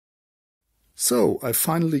So I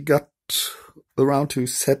finally got around to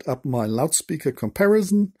set up my loudspeaker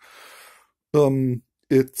comparison.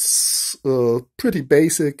 It's pretty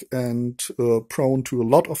basic and prone to a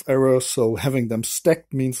lot of errors, so having them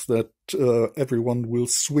stacked means that everyone will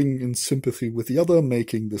swing in sympathy with the other,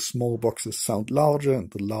 making the small boxes sound larger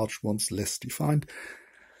and the large ones less defined.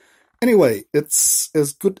 Anyway, it's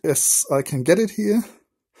as good as I can get it here.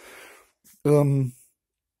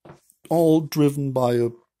 All driven by a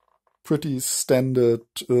pretty standard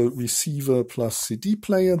receiver plus CD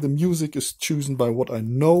player. The music is chosen by what I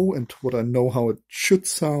know and what I know how it should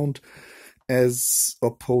sound, as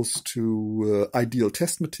opposed to ideal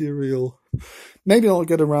test material. Maybe I'll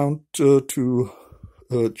get around to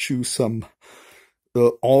choose some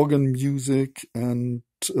organ music and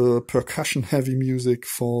percussion heavy music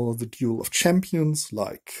for the Duel of Champions,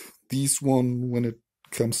 like these one when it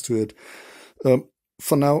comes to it.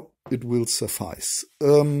 For now, it will suffice.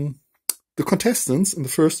 The contestants in the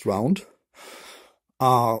first round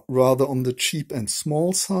are rather on the cheap and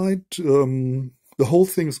small side. The whole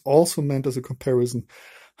thing is also meant as a comparison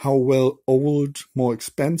how well old, more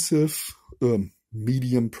expensive,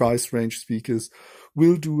 medium price range speakers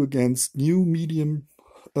will do against new medium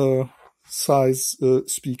size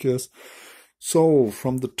speakers. So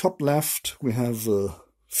from the top left, we have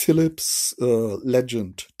Philips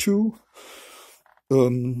Legend 2,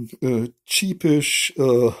 cheapish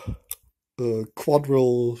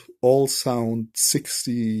Quadrille all sound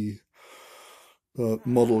 60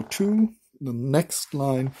 Model 2. The next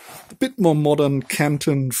line, a bit more modern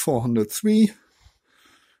Canton 403.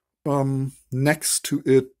 Next to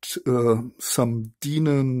it, some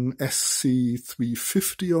Denon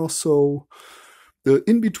SC350 or so.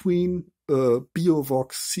 In between,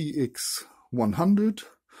 Biovox CX100.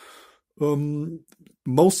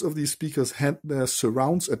 Most of these speakers had their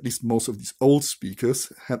surrounds, at least most of these old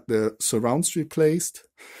speakers had their surrounds replaced.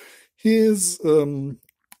 Here's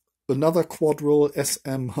another Quadrille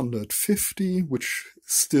SM150, which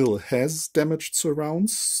still has damaged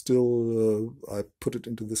surrounds. Still, I put it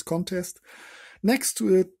into this contest. Next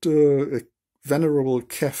to it, a venerable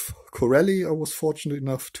Kev Corelli I was fortunate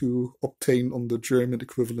enough to obtain on the German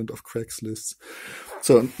equivalent of Craigslist.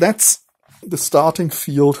 So that's the starting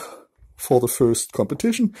field for the first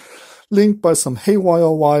competition, linked by some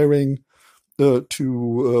haywire wiring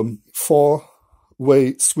to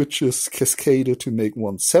 4-way switches cascaded to make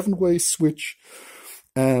one 7-way switch.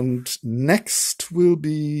 And next will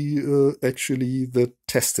be actually the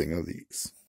testing of these.